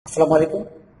আসসালামু আলাইকুম।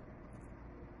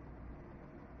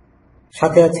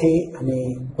 সাথে আছি আমি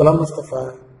গোলাম মুস্তাফা।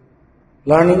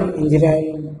 লার্নিং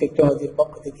ইঞ্জিনিয়ারিং টেকনোলজির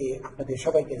পক্ষ থেকে আপনাদের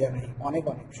সবাইকে জানাই অনেক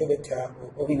অনেক শুভেচ্ছা ও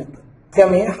অভিনন্দন।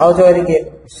 আমি হাউস ওয়ারিংয়ের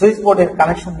সুইচ বোর্ডের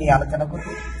কানেকশন নিয়ে আলোচনা করব।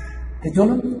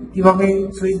 চলুন কিভাবে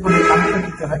সুইচ বোর্ডের কানেকশন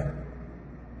দিতে হয়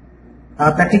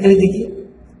প্র্যাকটিক্যালি দেখি।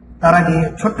 তার আগে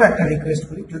ছোট্ট একটা রিকোয়েস্ট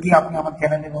করি, যদি আপনি আমার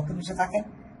চ্যানেলে নতুন এসে থাকেন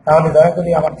তাহলে দয়া করে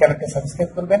আমার চ্যানেলকে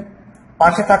সাবস্ক্রাইব করবেন,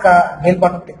 পাশে থাকা বেল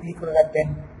বাটনটি ক্লিক করে রাখবেন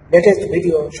লেটেস্ট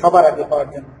ভিডিও সবার আগে পাওয়ার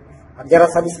জন্য। আর যারা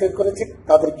সাবস্ক্রাইব করেছে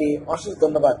তাদেরকে অশেষ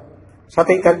ধন্যবাদ।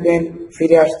 সাথেই থাকবেন,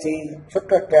 ফিরে আসছি ছোট্ট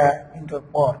একটা ইন্ট্রোর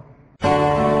পর।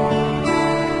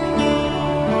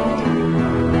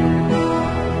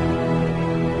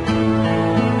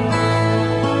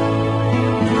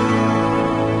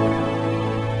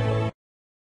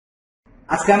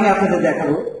 আজকে আমি আপনাদের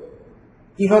দেখাবো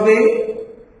কিভাবে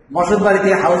বসত বাড়িতে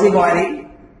হাউজিং ওয়ারিং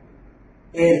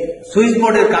এর সুইচ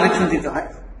বোর্ডের কানেকশন দিতে হয়,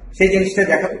 সেই জিনিসটা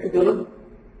দেখাবো। চলুন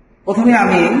প্রথমে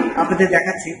আমি আপনাদের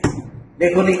দেখাচ্ছি।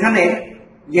 দেখুন এখানে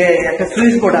যে একটা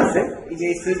সুইচ বোর্ড আছে, এই যে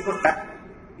সুইচ বোর্ডটা,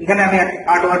 এখানে আমি একটা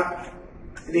কাট আউট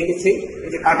রেখেছি। এই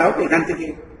যে কাট আউট, এখান থেকে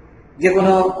যে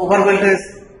কোনো ওভার ভোল্টেজ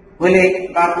হলে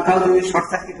বা কোথাও যদি শর্ট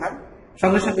সার্কিট হয়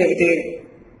সঙ্গে সঙ্গে এটি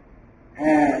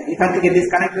এখান থেকে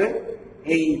ডিসকানেক্ট হয়ে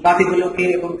এই বাতিগুলোকে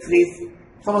এবং ফ্রিজ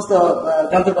সমস্ত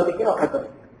যন্ত্রপাতিকে রক্ষা করে।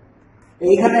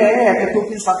 এইখানে একটা 2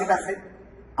 পিন সকেট আছে।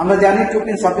 আমরা জানি 2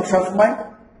 পিন সকেট সবসময়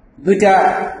দুইটা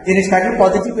জিনিস থাকে,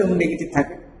 পজিটিভ এবং নেগেটিভ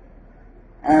থাকে।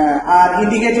 আর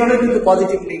ইন্ডিকেটরে কিন্তু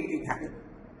পজিটিভ নেগেটিভ থাকে।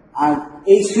 আর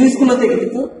এই সুইচগুলোতে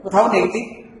কিন্তু কোথাও নেগেটিভ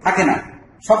থাকে না,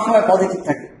 সবসময় পজিটিভ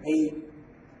থাকে। এই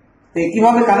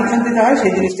কিভাবে কানেকশন দিতে হয়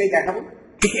সেই জিনিসটাই দেখাবো।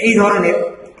 ঠিক এই ধরনের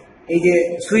এই যে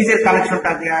সুইচের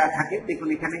কানেকশনটা দেওয়া থাকে। দেখুন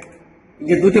এখানে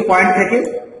যে দুটো পয়েন্ট থেকে,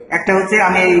 একটা হচ্ছে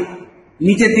আমি এই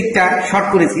নিচের দিকটা শর্ট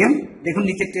করেছি, দেখুন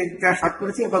নিচের দিকটা শর্ট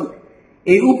করেছি, এবং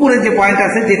এই উপরে যে পয়েন্ট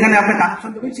আছে যেখানে আপনি কানেকশন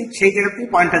দেবেন সেই জায়গাতেই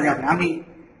পয়েন্টটা যাবে। আমি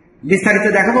বিস্তারিত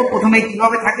দেখাবো। প্রথমে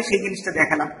কিভাবে থাকে সেই জিনিসটা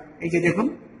দেখালাম। এই যে দেখুন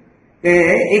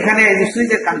এখানে এই যে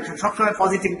সুইচের কানেকশন সবসময়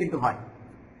পজিটিভ কিন্তু হয়।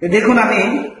 দেখুন আমি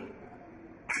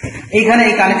এইখানে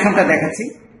এই কানেকশনটা দেখাচ্ছি।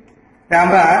 তা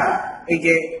আমরা এই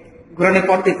যে ঘোরানোর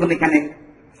পর দেখুন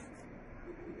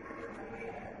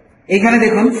এইখানে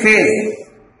দেখুন ফেজ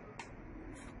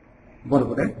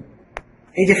বলবো,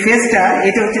 এই যে ফেজটা,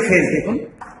 এটা হচ্ছে ফেজ। দেখুন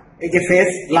এই যে ফেজ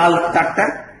লাল তারটা,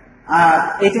 আর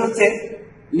এটা হচ্ছে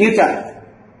নিউট্রাল।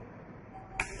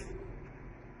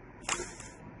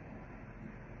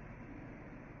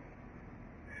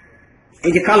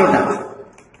 এই যে কালোটা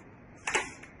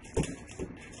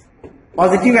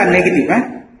পজিটিভ আর নেগেটিভ।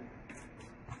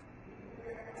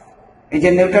 এই যে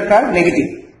নিউট্রালটা নেগেটিভ।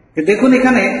 দেখুন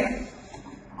এখানে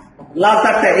লাল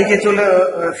তারটা, এই যে চলে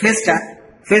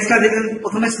ফেজটা দেখুন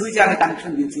প্রথমে সুইচে আমি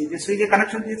কানেকশন দিয়েছি, এই যে সুইচে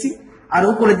কানেকশন দিয়েছি। আর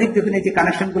উপরের দিক দেখুন এই যে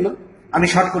কানেকশন গুলো আমি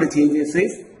শর্ট করেছি, এই যে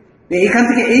সুইচ। এইখান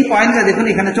থেকে এই পয়েন্টটা দেখুন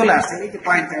এখানে চলে আসছে। এই যে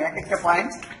পয়েন্টটা, এক একটা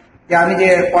পয়েন্ট, যে আমি যে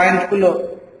পয়েন্ট গুলো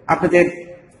আপনাদের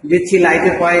দিচ্ছি,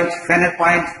 লাইটের পয়েন্ট, ফ্যানের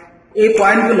পয়েন্ট, এই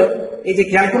পয়েন্ট গুলো এই যে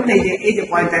খেয়াল করুন। এই যে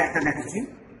পয়েন্টটা একটা দেখাচ্ছি,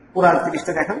 পুরো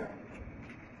 30টা দেখাবো।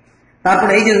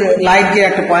 তারপরে এই যে লাইট যে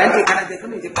একটা পয়েন্ট, এখানে দেখুন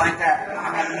এই যে পয়েন্টটা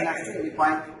আমি নিয়ে আসছি। এই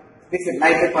পয়েন্ট দেখছেন,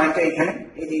 লাইটের পয়েন্টটা এখানে,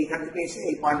 এই যে এখান থেকে এসে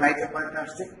এই পয়েন্ট লাইটের পয়েন্টটা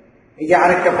আসছে। এই যে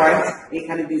আরেকটা পয়েন্ট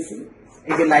এইখানে দিয়েছি,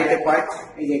 এই যে লাইটের পয়েন্ট,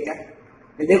 এই যে এটা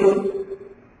দেখুন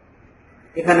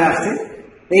এখানে আসছে।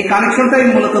 এই কানেকশনটাই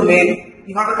মূলত মেন।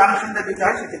 কিভাবে কানেকশনটা দিতে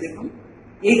হয় সেটা দেখুন।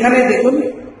 এইখানে দেখুন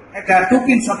একটা 2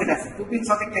 পিন সকেট আছে। 2 পিন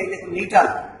সকেটটা এই দেখুন নিউট্রাল।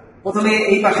 প্রথমে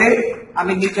এই পাশে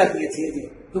আমি নিউট্রাল দিয়েছি, এই যে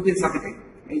 2 পিন সকেটে,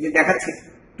 এই যে দেখাচ্ছি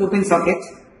 2 পিন সকেট,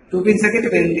 2 পিন সকেট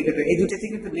এবং ইন্ডিকেটর, এই দুটোতে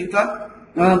কিন্তু নিউট্রাল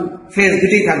ফেজ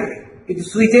দুটোই থাকবে। কিন্তু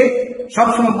সুইচে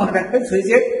সবসময় মনে রাখবে,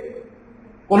 সুইচে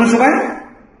কোনো সময়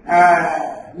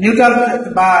নিউট্রাল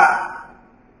বা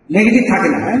নেগেটিভ থাকে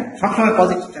না, সবসময়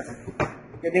পজিটিভটা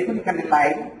থাকে। দেখুন এখানে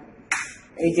লাইন,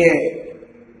 এই যে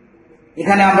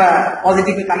এখানে আমরা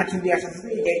পজিটিভ কানেকশন দিয়ে আসছি,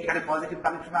 এই যে এখানে পজিটিভ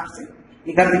কানেকশন আসছে।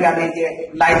 এখান থেকে আমি এই যে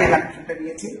লাইটের কানেকশনটা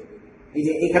নিয়েছি, এই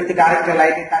যে এখান থেকে আরেকটা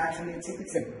লাইটের কানেকশন নিয়েছি।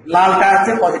 দেখছেন লালটা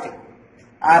আছে পজিটিভ,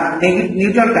 আর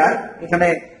নিউট্রালটা এখানে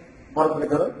বড় করে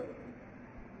ধরো,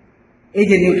 এই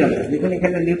যে নিউট্রালটা দেখুন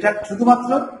এখানে নিউট্রাল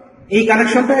শুধুমাত্র এই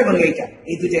কানেকশনটা এবং এইটা,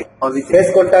 এই দুটো ফেজ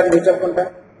কোনটা, নিউট্রাল কোনটা,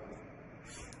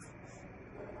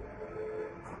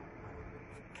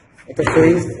 এটা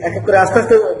সুইচ এক এক করে আস্তে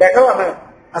আস্তে দেখাও, আমরা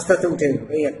আস্তে আস্তে উঠে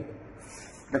এই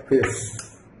ফেজ।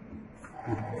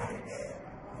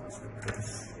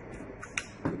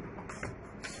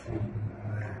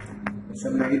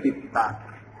 নেগেটিভ তার,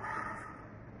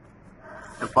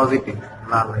 পজিটিভ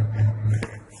লাল,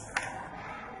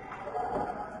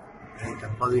 এটা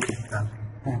পজিটিভ তার,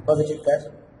 পজিটিভ তার,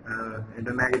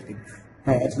 এটা নেগেটিভ,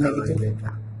 এটা নেগেটিভ,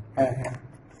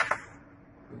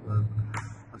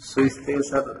 সুইচ থেকে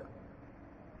স্যার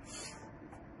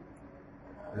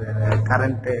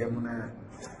কারেন্টে মানে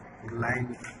লাইন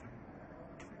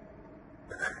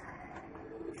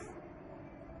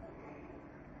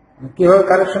কিভাবে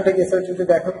কানেকশনটা কি স্যার যদি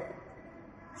দেখো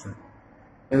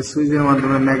সুইচের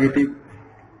মাধ্যমে নেগেটিভ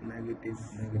নেগেটিভ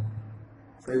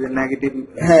সুইচের নেগেটিভ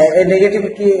হ্যাঁ এই নেগেটিভ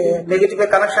কি নেগেটিভের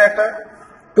কানেকশন একটা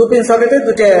 2 পিন সকেটে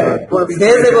দুটো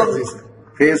ফেজ এবং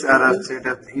ফেজ আর আছে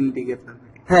এটা ইন্ডিকেটর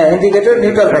হ্যাঁ ইন্ডিকেটর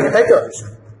নিউট্রাল থাকে তাই তো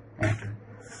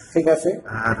ঠিক আছে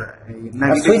আর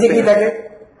এই সুইচে কি থাকে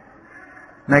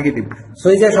নেগেটিভ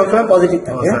সুইচে সবসময় পজিটিভ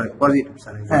থাকে পজিটিভ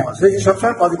স্যার হ্যাঁ সুইচে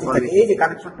সবসময় পজিটিভ থাকে এই যে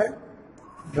কানেকশনটা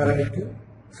ধরেন একটু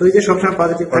সুইচে সবসময়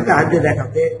পজিটিভ থাকে হাত দিয়ে দেখাও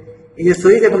যে এই যে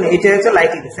সুইচ এবং এইটা হচ্ছে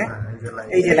লাইটে গেছে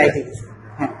এই যে লাইটে গেছে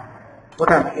হ্যাঁ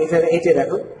ওটা এইটা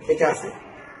দেখো এটা আছে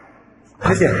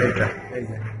বুঝছে এটা এই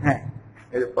যে হ্যাঁ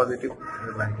এই যে পজিটিভ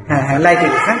লাইট হ্যাঁ হ্যাঁ লাইটে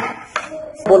গেছে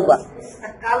বলবা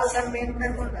কালো স্যার মেনটা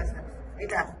কোনটা স্যার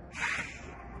এটা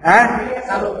হ্যাঁ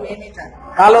কালো মেন এটা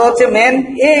কালো হচ্ছে মেন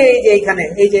এই যে এইখানে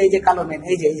এই যে কালো মেন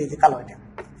এই যে কালো এটা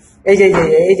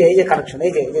এই যে কানেকশন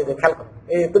এই যে খেয়াল করো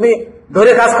তুমি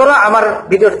ধরে কাজ করো আমার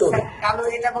ভিডিওটা তো কালো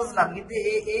এটা বুঝলাম কিন্তু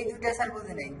এই দুটো স্যার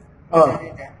বুঝে নাই ও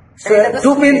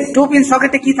 2 পিন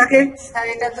সকেটে কি থাকে স্যার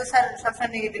এটা তো স্যার সবসময়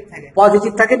নেগেটিভ থাকে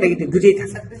পজিটিভ থাকে নেগেটিভ দুটোই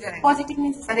থাকে পজিটিভ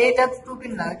মিন্স স্যার এটা 2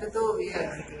 পিন না এটা তো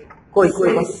কই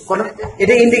কোন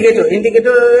এটা ইন্ডিকেটর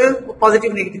পজিটিভ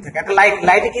নেগেটিভ থাকে একটা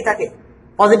লাইটে কি থাকে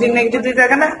পজিটিভ নেগেটিভ দুই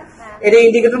থাকে না এটা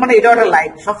ইন্ডিকেটর মানে এটা একটা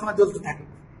লাইট সবসময় জ্বলতে থাকে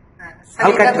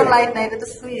হালকা তো লাইট না এটা তো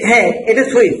সুইচ হ্যাঁ এটা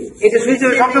সুইচ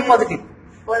সবসময় পজিটিভ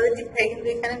থাকে কিন্তু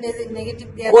এখানে নেগেটিভ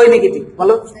দেয়া কই নেগেটিভ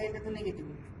বলো এটা তো নেগেটিভ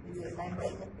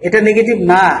এটা নেগেটিভ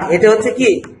না এটা হচ্ছে কি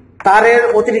তারের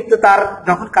অতিরিক্ত তার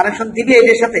যখন কানেকশন দিবে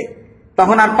এটার সাথে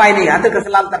তখন আর পাইনি হাতের কাছে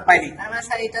লাল তার পাইনি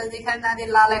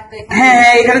হ্যাঁ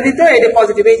হ্যাঁ এখানে দিতে এটা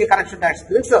পজিটিভ এই যে কানেকশনটা আসছে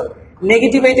বুঝছো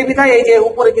নেগেটিভ এইটা বিধায় এই যে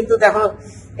উপরে কিন্তু দেখো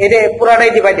এটা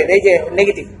পুরাটাই ডিভাইডেড এই যে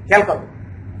নেগেটিভ খেয়াল করো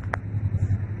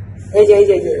এই যে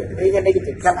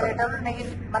নেগেটিভ এটা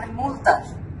নেগেটিভ মানে মূল তার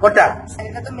কোনটা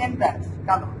এটা তো মেন তার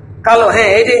কালো হ্যাঁ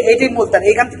এইটাই মূল তার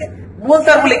এইখান থেকে মূল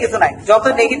তার বলে কিছু নাই যত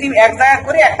নেগেটিভ এক জায়গা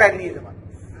করে একটা নিয়ে যাবো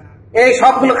এই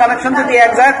সবগুলো কানেকশন যদি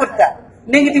এক জায়গা করতে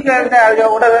নেগেটিভ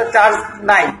ওটা চার্জ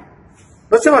নাই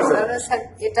বুঝতে পারছো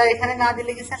এটা এখানে না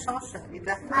দিলে কি স্যার সমস্যা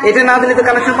এটা না দিলে তো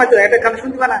কানেকশন পাইতো এটা কানেকশন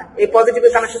দিবা না এই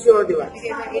পজিটিভের কানেকশন কিভাবে দিবা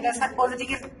এটা স্যার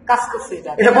পজিটিভের কাজ করছে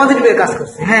এটা পজিটিভের কাজ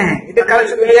করছে হ্যাঁ এটা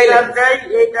কানেকশন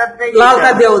লাল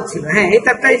তার দেওয়া হচ্ছিল হ্যাঁ এই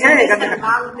তারটাই হ্যাঁ এখানে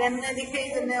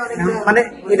মানে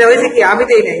এটা হয়েছে কি আমি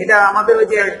দেই না এটা আমাদের ওই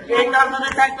যে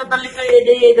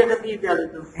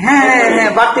হ্যাঁ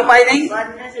হ্যাঁ বাড়তি পাই নাই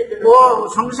ও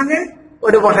সঙ্গে সঙ্গে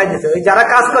ওটা বসাই দিতে ওই যারা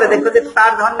কাজ করে দেখবে যে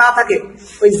তার ধর না থাকে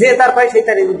ওই যে তার পাই সেই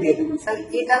তার দিয়ে দেবে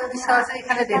এটা যদি সরাসরি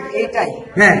এখানে দেন এইটাই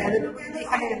হ্যাঁ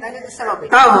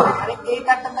তাও হবে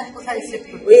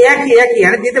ওই একই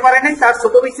এখানে দিতে পারে নাই তার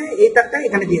ছোট বেশি এই তারটা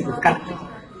এখানে দিয়ে দেবে কানেকশন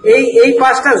এই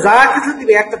পাঁচটা যা কিছু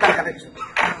দিবে একটা তার কানেকশন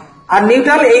আর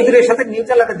নিউট্রাল এই দুটোর সাথে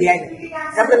নিউট্রাল একটা দেয় না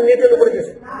তারপরে নিউট্রাল উপরে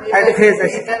দিয়েছে আর একটা ফেজ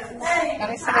আছে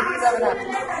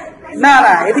না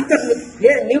এদিকটা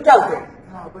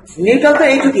নিউট্রাল তো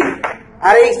এইটুকুই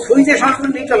আর এই সুইচের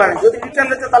সংস্করণ নিউট্রাল হয় যদি নিউট্রাল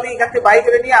হতো তাহলে এখান থেকে বাই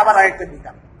করে নিয়ে আবার আরেকটা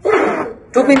দিতাম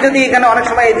 2 পিন যদি এখানে অনেক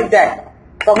সময় এদিক দেয়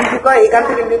তখন কি করে এখান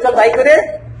থেকে নিউট্রাল বাই করে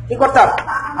কি করতাম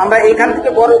আমরা এইখান থেকে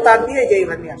বড় তার দিয়ে যে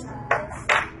এইভাবে নিয়ে আসতাম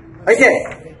হয়েছে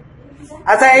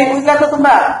আচ্ছা এই বুঝলা তো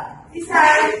তোমরা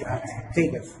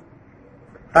ঠিক আছে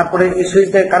তারপরে এই সুইচ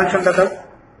কানেকশনটা দাও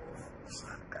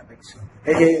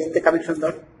এই যে কানেকশন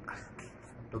দাও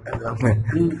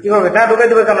কিভাবে না ঢুকাই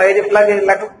দেবে কেন এই যে প্লাগে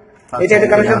লাগো এটা একটা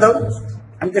কানেকশন দাও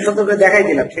আমি তো সুন্দর করে দেখাই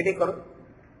দিলাম সেটাই করো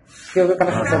কিভাবে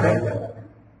কানেকশন দেয়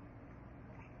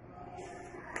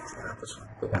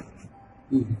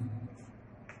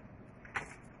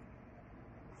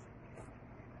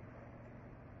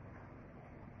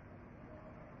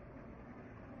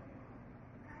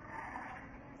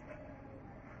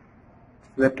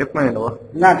টেপ মানে নেবো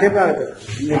না টেপ না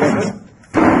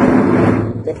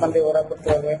টেপ মানে ওরা করতে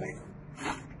হবে না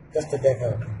জাস্ট দেখা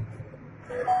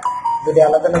যদি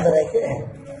আলাদা আলাদা রেখে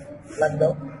লাগ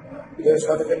দাও যদি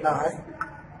সঠিক না হয়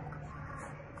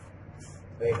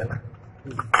হয়ে গেল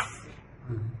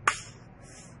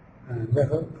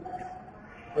দেখো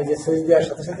ওই যে সুইচ দেওয়ার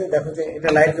সাথে সাথে দেখো যে এটা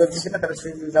লাইট জ্বলছে কিনা তাহলে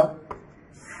সুইচ দাও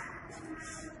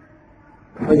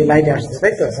ওই যে লাইট আসছে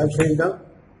তাই তো সুইচ দাও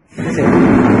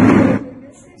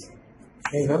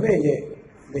এইভাবে এই যে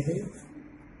দেখি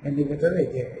ইন্ডিকেটর এই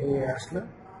যে এই আসলো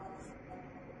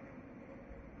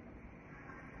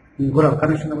ঘোরাও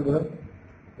কানেকশন ঘোরাও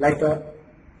লাইট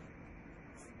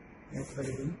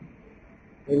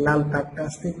এই লাল তারটা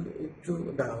আসতে একটু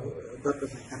দাও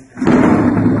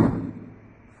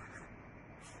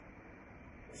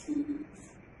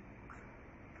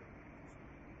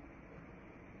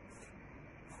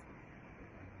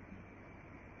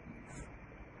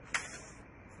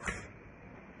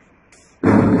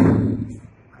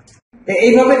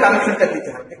এইভাবে কানেকশনটা দিতে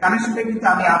হয়। কানেকশনটা কিন্তু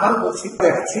আমি আবারও বলছি,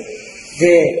 দেখাচ্ছি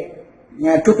যে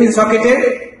 2 পিন সকেটের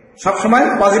সবসময়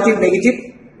পজিটিভ নেগেটিভ,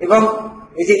 এবং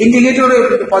এই যে ইন্ডিকেটরেও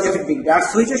কিন্তু পজিটিভ দিক, আর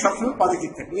সুইচে সবসময় পজিটিভ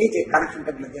থাকে। এই যে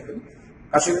কানেকশনটা গুলো দেখেন,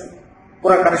 আসলে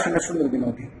পুরো কানেকশনটা সুন্দর দিন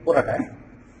ওঠে পুরাটা।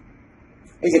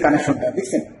 এই যে কানেকশনটা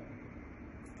দেখছেন।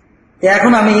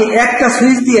 এখন আমি একটা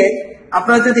সুইচ দিয়ে,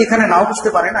 আপনারা যদি এখানে নাও বুঝতে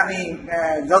পারেন, আমি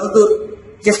যতদূর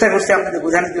চেষ্টা করছি আপনাদের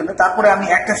বোঝানোর জন্য, তারপরে আমি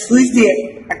একটা সুইচ দিয়ে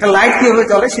একটা লাইট কিভাবে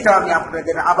জ্বলে সেটা আমি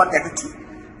আপনাদের আবার দেখাচ্ছি।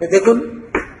 দেখুন,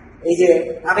 এই যে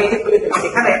আমি এটা খুলে দিলাম,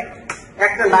 এখানে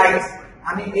একটা লাইট,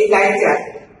 আমি এই লাইটটা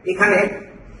এখানে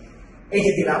এই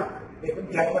যে দিলাম, দেখুন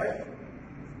খেয়াল করে,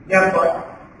 দেওয়ার পর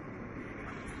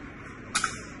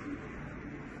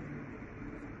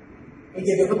এই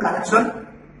যে দেখুন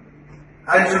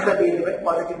কানেকশনটা দিয়ে দেবেন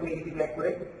পজিটিভ নেগেটিভ এক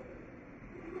করে,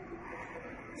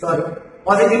 সরি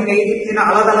পজিটিভ নেগেটিভ যেন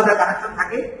আলাদা আলাদা কানেকশন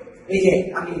থাকে। এই যে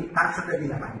আমি কানেকশনটা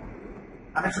দিলাম,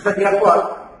 কানেকশনটা দেওয়ার পর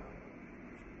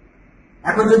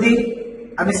এখন যদি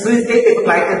আমি সুইচ দিই, দেখুন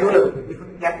লাইটটা জ্বলে উঠবে, দেখুন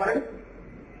খেয়াল করেন,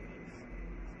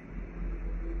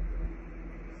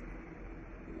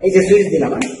 এই যে সুইচ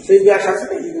দিলাম, সুইচ দেওয়ার সাথে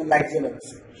সাথে লাইট জ্বলে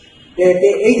উঠছে।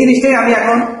 এই জিনিসটাই আমি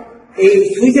এখন এই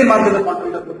সুইচের মাধ্যমে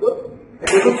কন্ট্রোলটা করবো।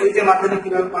 দেখুন সুইচের মাধ্যমে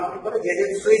কিভাবে কন্ট্রোল করে, যে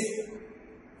সুইচ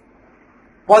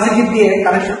পজিটিভ দিয়ে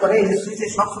কানেকশন করে, এই যে সুইচে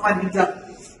সবসময় মিটার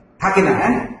থাকে না,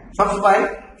 হ্যাঁ, সবসময়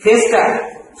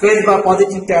ফেজ বা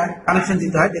পজিটিভটা কানেকশন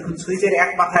দিতে হয়। দেখুন সুইচের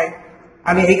এক মাথায়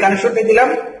আমি এই কানেকশনটা দিলাম,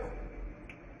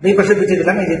 দুই পাশে দুটো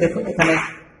দিলাম। এই যে দেখুন এখানে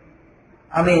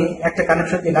আমি একটা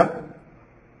কানেকশন দিলাম,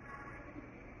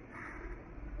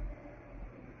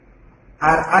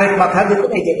 আর আরেক মাথা দেখুন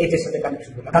এই যে এটার সাথে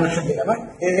কানেকশন দিলাম।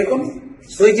 এই দেখুন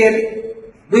সুইচের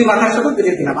দুই মাথার সাথে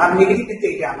দুটো দিলাম, আর নেগেটিভ কিন্তু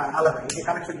এটা আমার আলাদা, এই যে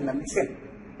কানেকশন দিলাম, বুঝছেন।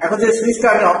 এখন যে সুইচটা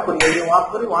আমি অফ করি, এই যে অফ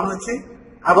করি, অন হচ্ছে,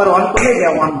 আবার অন করলে যে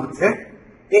অন হচ্ছে।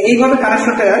 এইভাবে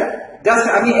কানেকশনটা জাস্ট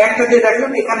আমি একটা দিয়ে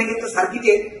দেখলাম। এখানে কিন্তু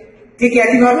সার্কিটে ঠিক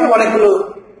একইভাবে অনেকগুলো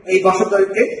এই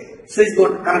বসতবাড়িতে সুইচ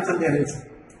বোর্ড কানেকশন দেওয়া হয়েছে।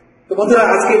 তো বন্ধুরা,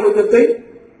 আজকে এই পর্যন্তই।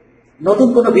 নতুন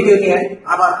কোনো ভিডিও নিয়ে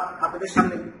আবার আপনাদের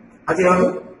সামনে হাজির হবো।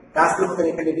 আজকের মতো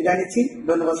এখানে বিদায় নিচ্ছি।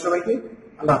 ধন্যবাদ সবাইকে।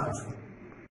 আল্লাহ হাফেজ।